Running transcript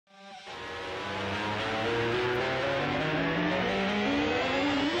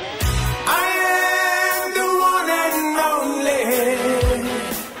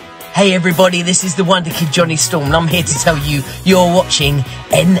Hey everybody, this is the Wonder Kid Johnny Storm, and I'm here to tell you you're watching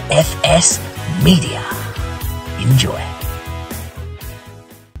NFS-Media. Enjoy.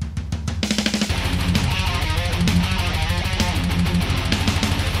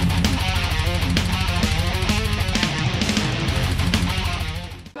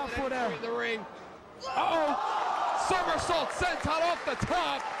 In the ring. Somersault senton off the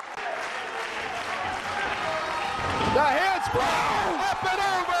top. The handspring up and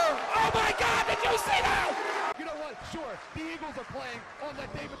over. Oh my God, did you see that? You know what? Sure, the Eagles are playing on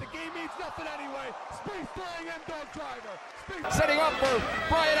that day, but the game means nothing anyway. Space flying M-Dog driver. Setting up for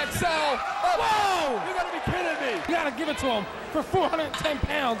Brian Excel. Whoa! You gotta be kidding me. You gotta give it to him for 410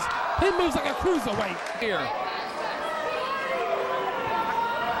 pounds. He moves like a cruiserweight. Here.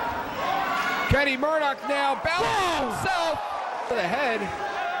 Kenny Murdoch now balancing himself to the head.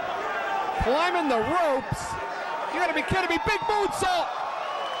 Climbing the ropes. You gotta be kidding me. Big moonsault.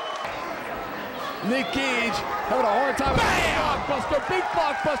 Nick Gage having a hard time. Bam! Blockbuster. Big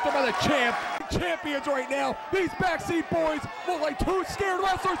blockbuster by the champ. Champions right now. These backseat boys look like two scared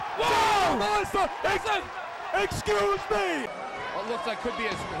wrestlers. Whoa! Melissa! Excuse me! What looks like could be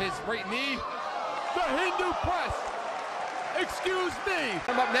his right knee. The Hindu press. Excuse me.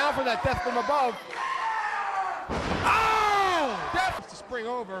 I'm up now for that death from above. Oh! Death to spring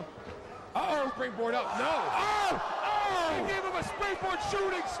over. Uh-oh. Springboard up. No. Oh! He gave him a springboard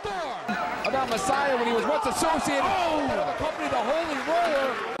shooting star. About Messiah when he was once associated with the company, the Holy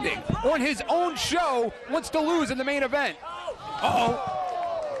Roller. On his own show, wants to lose in the main event.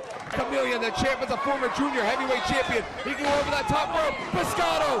 Chameleon, the champ, is a former junior heavyweight champion. He can go over that top rope.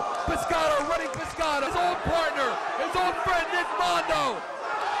 Piscato, running Piscato. His old partner, his old friend, Nick Mondo.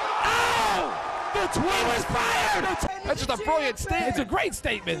 Ow! The twin was fired! That's just a brilliant statement. It's a great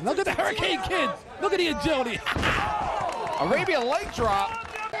statement. Look at the Hurricane Kid. Look at the agility. Arabian leg drop.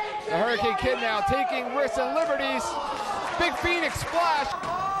 The Hurricane Kid now taking risks and liberties. Big Phoenix splash.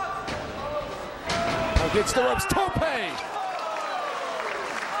 Gets the ropes. Tope.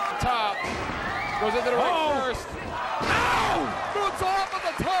 Top. Goes into the ring first. Ow! Moves off of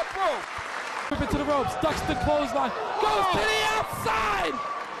the top rope. Whip it to the ropes. Ducks the clothesline. Goes to the outside.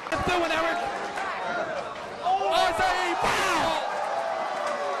 What's doing, Eric?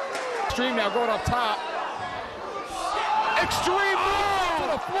 Extreme now going up top. Extreme move to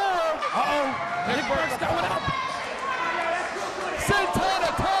the floor. Nick Burke's going up. Senton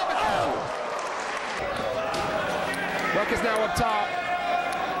atomic. Buck is now up top.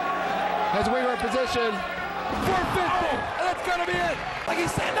 Has winger position. 450. And that's gonna be it. Like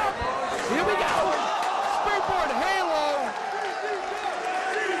he's standing up. Here we go. Springboard halo.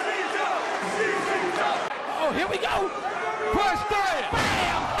 Here we go. Crush diet.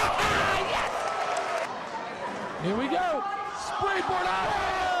 Bam! Yes! Here we go. Springboard out.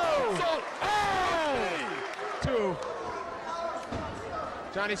 Two.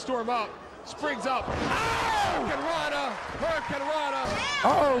 Johnny Storm up. Springs up. Hurricane Rana.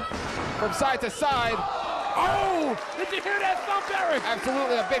 From side to side. Did you hear that thump, Eric?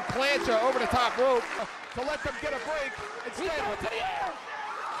 Absolutely a big plancha over the top rope to let them get a break. He's going to the air.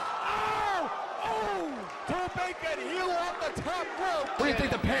 Tope and heel off the top rope. What do you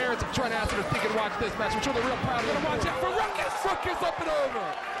think the parents of Trent Aston are thinking watch this match? I'm sure they're real proud. They're gonna watch out for Ruckus. Ruckus up and over.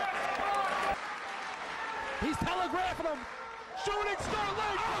 He's telegraphing him. Shooting star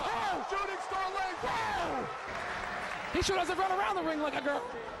leg. Shooting star leg. He sure doesn't run around the ring like a girl.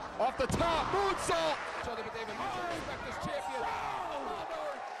 Off the top, moonsault. But David, respect this champion.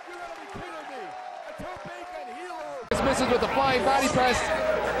 You gotta be kidding me. A Tope and heel. This misses with the flying body press.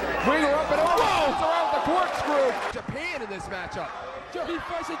 Bring her up and over. Around the corkscrew. Japan in this matchup. He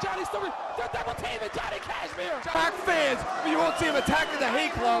faces Johnny Storm. They're double teaming Johnny Cashmere. Back fans, but you won't see him attacking the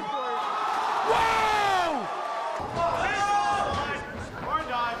Hate Club. Whoa!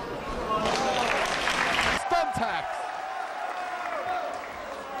 Thumbtacks.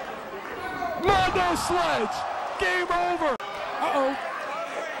 Mondo sledge. Game over.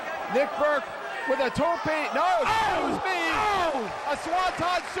 Nick Burke with a tope. No, excuse me. A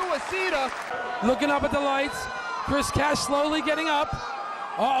swanton suicida. Looking up at the lights. Chris Cash slowly getting up.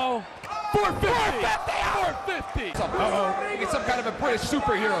 450. 450. You get some kind of a British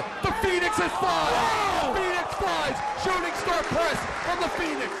superhero. The Phoenix is flying. Phoenix flies. Shooting star press from the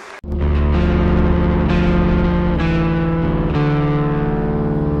Phoenix.